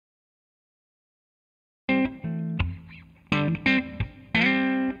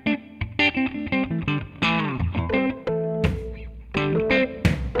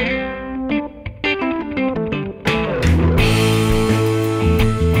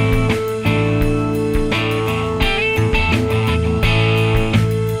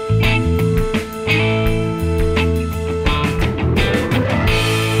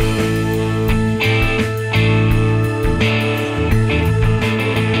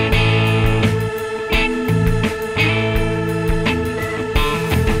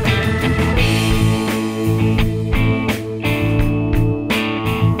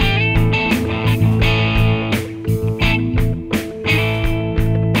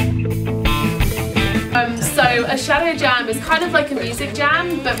a shadow jam is kind of like a music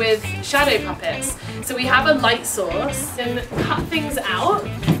jam, but with shadow puppets. So we have a light source and cut things out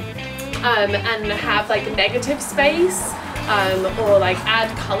and have like negative space or like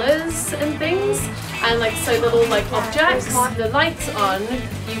add colors and things. And like so little like objects, the light's on,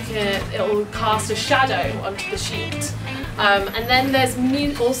 it will cast a shadow onto the sheet. And then there's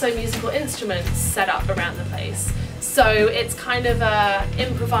also musical instruments set up around the place. So it's kind of a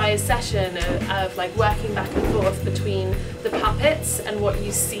improvised session of like working back and forth between the puppets and what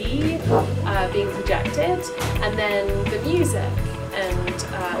you see being projected, and then the music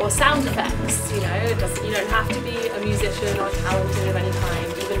and or sound effects. You know, you don't have to be a musician or talented of any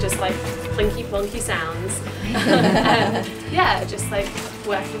kind. Even just like plinky plonky sounds. And yeah, just like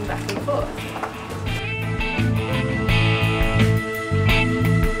working back and forth.